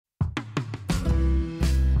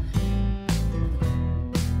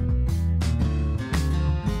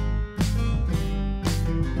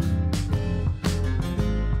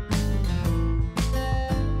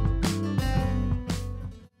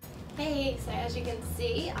as you can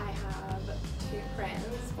see, I have two Prams,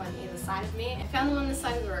 one either side of me. I found them on the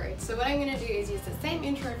side of the road. So what I'm going to do is use the same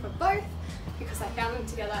intro for both because I found them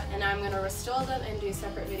together, and I'm going to restore them and do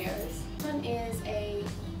separate videos. This one is a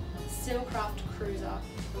Steelcraft cruiser.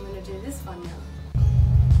 I'm going to do this one now.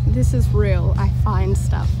 This is real. I find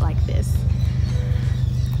stuff like this.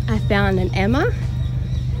 I found an Emma,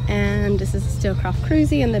 and this is a Steelcraft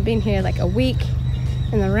cruisie, and they've been here like a week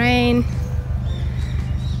in the rain.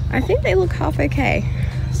 I think they look half okay,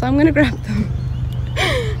 so I'm gonna grab them.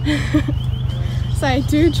 So I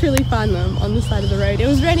do truly find them on the side of the road. It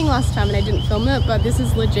was raining last time and I didn't film it, but this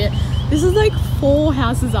is legit. This is like 4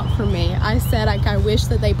 houses up from me. I said like I wish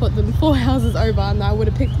that they put them 4 houses over and I would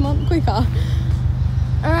have picked them up quicker.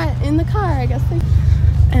 Alright, in the car I guess.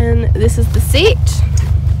 And this is the seat.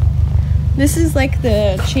 This is like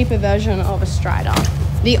the cheaper version of a Strider.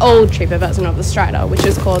 The old cheaper version of the Strider, which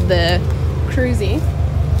is called the Cruiser.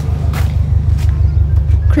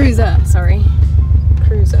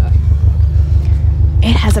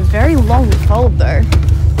 It has a very long fold though.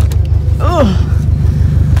 Ugh.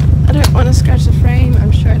 I don't want to scratch the frame.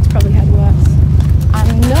 I'm sure it's probably had worse.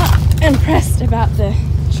 I'm not impressed about the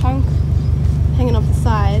chunk hanging off the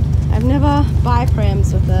side. I've never buy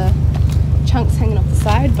Prams with the chunks hanging off the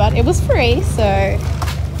side, but it was free, so...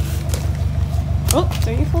 Oh,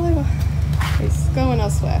 don't you fall over. It's going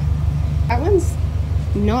elsewhere. That one's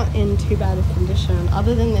not in too bad a condition,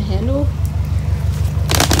 other than the handle.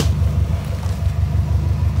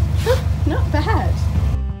 Not bad.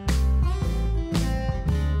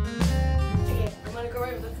 Okay, I'm going to go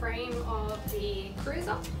over the frame of the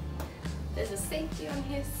cruiser. There's a safety on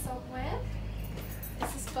here somewhere.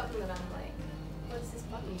 It's this button that I'm like, what does this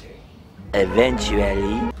button do?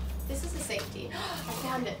 Eventually. This is a safety. I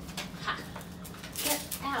found it. Ha. Get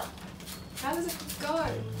out. How does it go?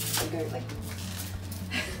 It go like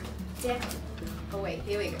down. Oh wait,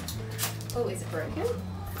 here we go. Oh, is it broken?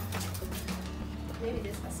 Maybe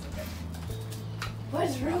this has to go. What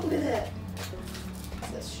is wrong with it?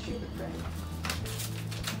 It's a stupid frame.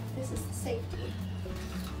 This is the safety.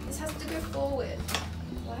 This has to go forward.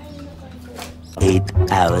 Why are you not going forward?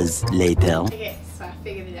 8 hours later. Okay, so I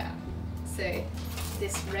figured it out. So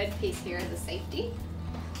this red piece here is the safety.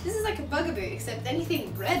 This is like a bugaboo, except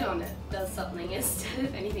anything red on it does something instead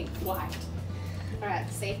of anything white. Alright,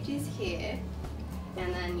 the safety's here,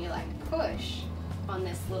 and then you like push on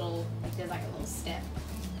this little, like there's like a little step,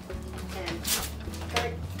 and go,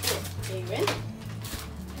 there you win.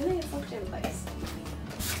 I think it's locked in place.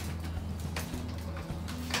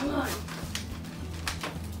 Come on.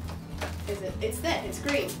 Is it? It's there, it's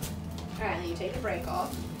green. Alright, then you take the brake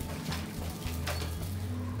off.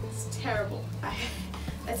 It's terrible.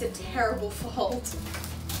 That's a terrible fold.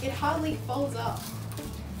 It hardly folds up.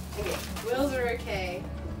 Okay, wheels are okay.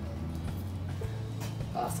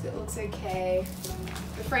 Basket looks okay.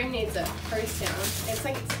 The frame needs a hose down. It's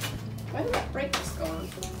like, why did that brake just go on?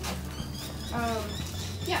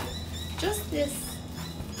 Yeah, just this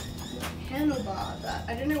handlebar that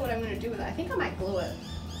I don't know what I'm going to do with it. I think I might glue it.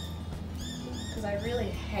 Because I really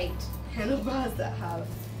hate handlebars that have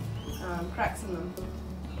cracks in them.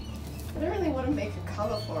 I don't really want to make a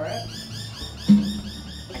cover for it.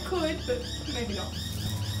 I could, but maybe not.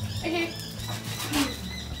 Okay.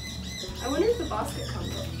 I wonder if the basket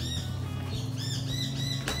comes off.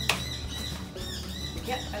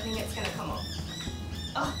 Yep, I think it's going to come off.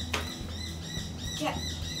 Oh! Yeah.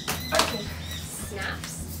 Okay.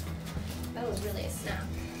 Snaps. That was really a snap.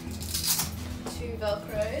 2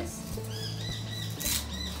 Velcros.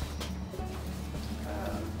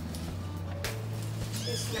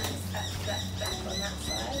 2 snaps at that back on that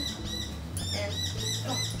side. And,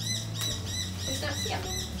 oh, 2 snaps here.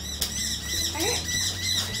 Okay.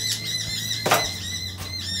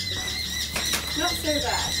 Not so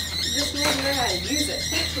bad. Just need to know how to use it.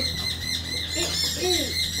 It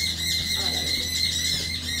is.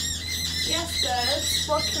 Yes, birds.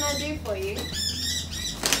 What can I do for you?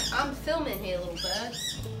 I'm filming here, little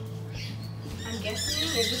birds. I'm guessing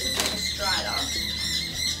you're just a Strider.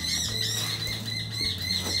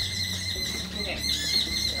 Okay.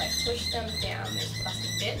 So, like push them down, those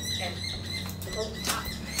plastic bits, and pull up.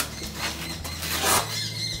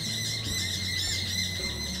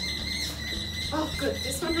 Oh good,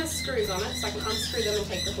 this one has screws on it so I can unscrew them and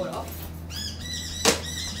take the hood off.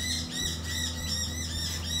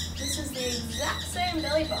 This is the exact same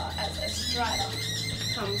belly bar as a Strider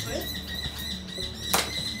comes with,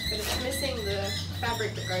 but it's missing the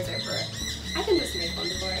fabric that goes over it. I can just make one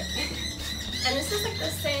for it. And this is like the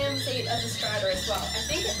same seat as a Strider as well. I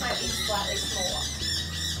think it might be slightly smaller.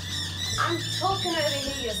 I'm talking over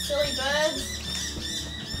here, you silly birds.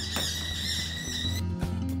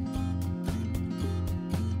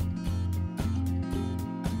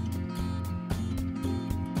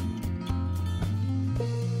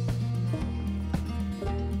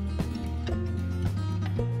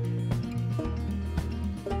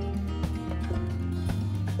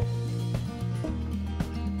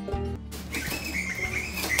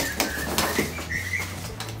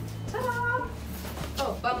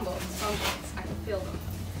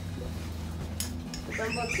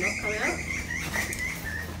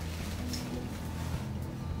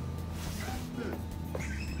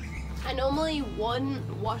 I normally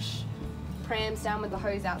wouldn't wash prams down with the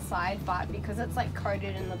hose outside, but because it's like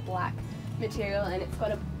coated in the black material and it's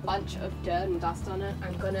got a bunch of dirt and dust on it,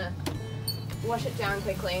 I'm gonna wash it down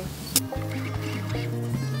quickly.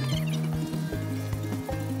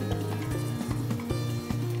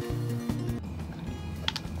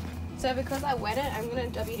 So because I wet it, I'm gonna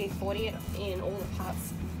WD-40 it in all the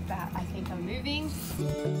parts that I think are moving.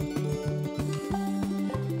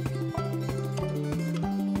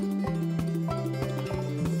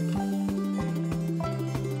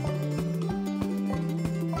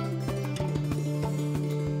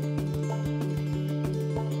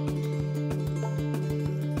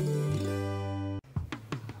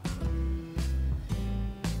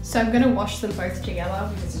 So I'm going to wash them both together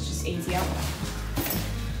because it's just easier.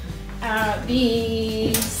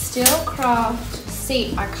 The Steelcraft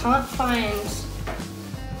seat, I can't find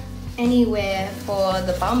anywhere for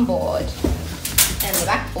the bum board and the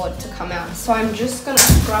backboard to come out. So I'm just going to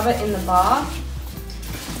scrub it in the bath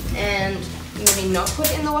and maybe not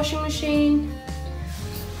put it in the washing machine.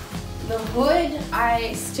 The hood,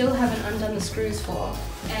 I still haven't undone the screws for,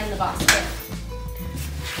 and the basket.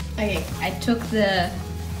 Okay, I took the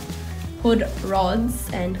hood rods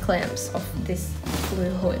and clamps off this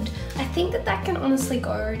blue hood. I think that can honestly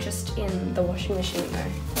go just in the washing machine though.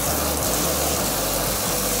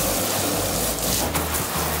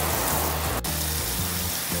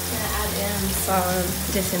 Gonna add in some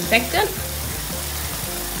disinfectant.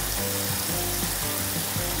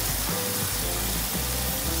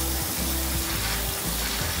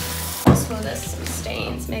 Just for this, some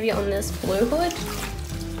stains, maybe on this blue hood.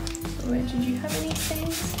 Where did you have any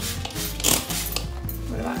stains?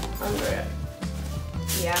 What about under it?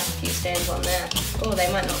 Yeah, a few stains on there. Oh,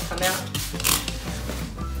 they might not come out.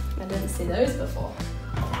 I didn't see those before.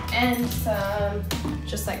 And some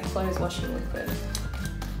just like clothes washing liquid.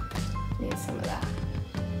 Need some of that.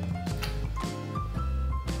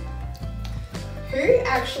 Who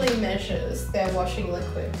actually measures their washing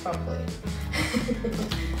liquid properly?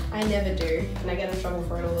 I never do, and I get in trouble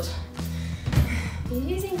for it all the time. You're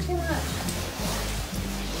using too much.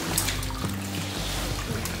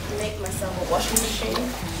 Make myself a washing machine.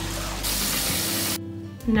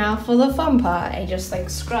 Now for the fun part, I just like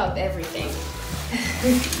scrub everything.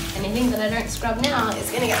 Anything that I don't scrub now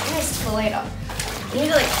is gonna get missed for later. You need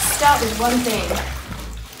to like start with one thing.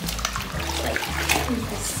 Like,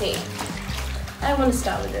 let's see. I don't want to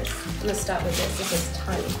start with this. I'm gonna start with this. This is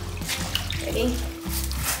tiny. Ready?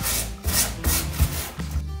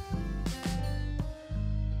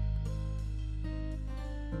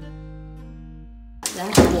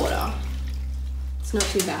 That's water. It's not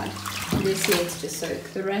too bad. This needs to soak.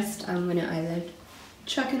 The rest I'm gonna either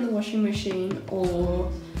chuck in the washing machine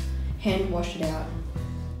or hand wash it out.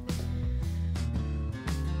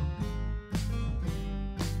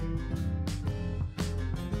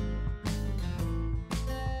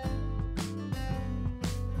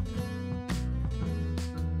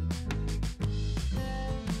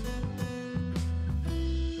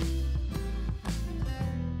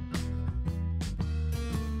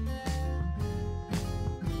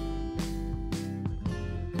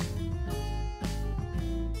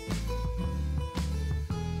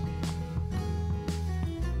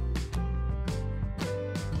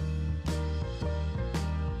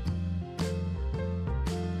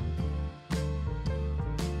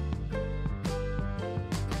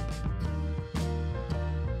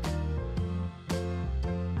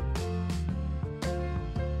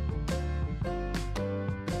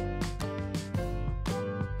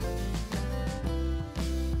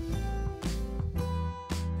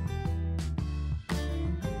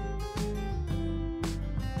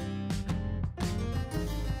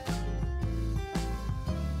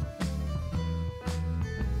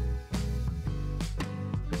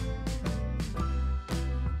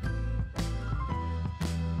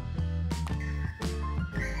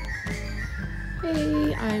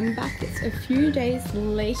 Hey, I'm back. It's a few days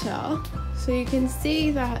later, so you can see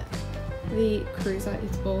that the cruiser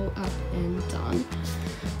is all up and done.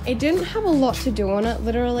 It didn't have a lot to do on it.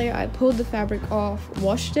 Literally, I pulled the fabric off,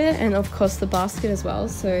 washed it, and of course the basket as well,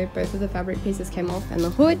 so both of the fabric pieces came off, and the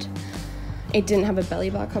hood. It didn't have a belly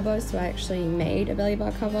bar cover, so I actually made a belly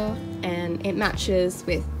bar cover, and it matches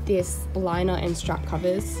with this liner and strap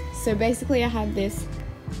covers. So basically I have this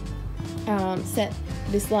set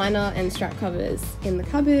this liner and strap covers in the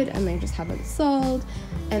cupboard, and they just haven't sold.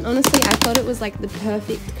 And honestly, I thought it was like the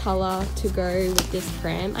perfect color to go with this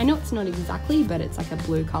pram. I know it's not exactly, but it's like a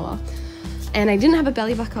blue color. And I didn't have a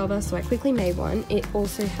belly bar cover, so I quickly made one. It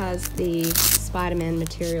also has the Spider-Man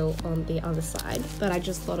material on the other side, but I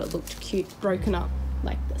just thought it looked cute, broken up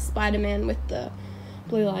like the Spider-Man with the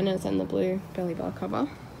blue liners and the blue belly bar cover.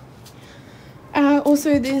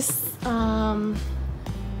 Also, this handle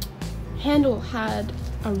had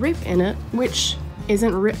a rip in it, which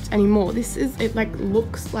isn't ripped anymore. It like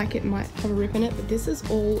looks like it might have a rip in it, but this is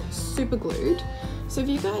all super glued. So if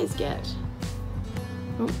you guys get,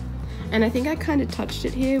 and I think I kind of touched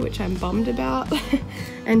it here, which I'm bummed about,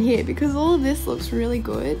 and here, because all of this looks really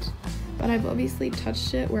good, but I've obviously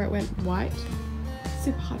touched it where it went white.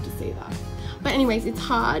 Super hard to see that. But anyways, it's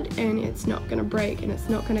hard and it's not gonna break and it's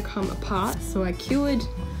not gonna come apart, so I cured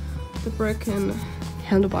the broken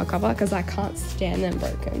handlebar cover because I can't stand them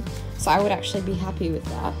broken. So I would actually be happy with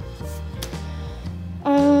that.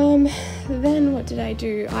 Then what did I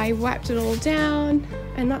do? I wiped it all down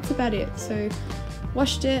and that's about it. So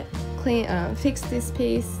washed it, fixed this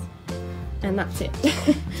piece, and that's it.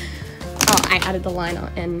 Oh, I added the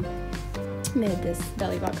liner and made this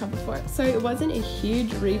belly bar cover for it. So it wasn't a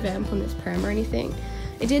huge revamp on this pram or anything.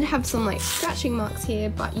 It did have some like scratching marks here,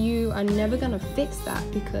 but you are never gonna fix that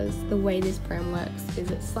because the way this pram works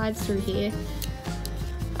is it slides through here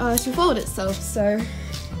to fold itself. So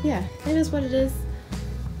yeah, it is what it is.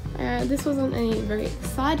 This wasn't a very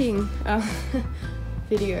exciting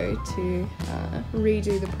video to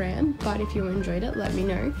redo the pram, but if you enjoyed it, let me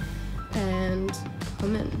know and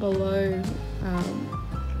comment below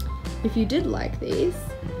if you did like these,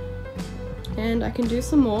 and I can do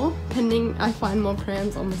some more pending I find more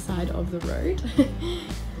prams on the side of the road.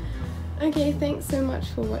 Okay, thanks so much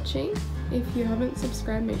for watching. If you haven't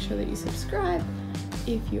subscribed, make sure that you subscribe.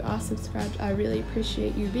 If you are subscribed, I really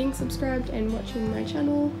appreciate you being subscribed and watching my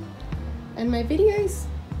channel and my videos.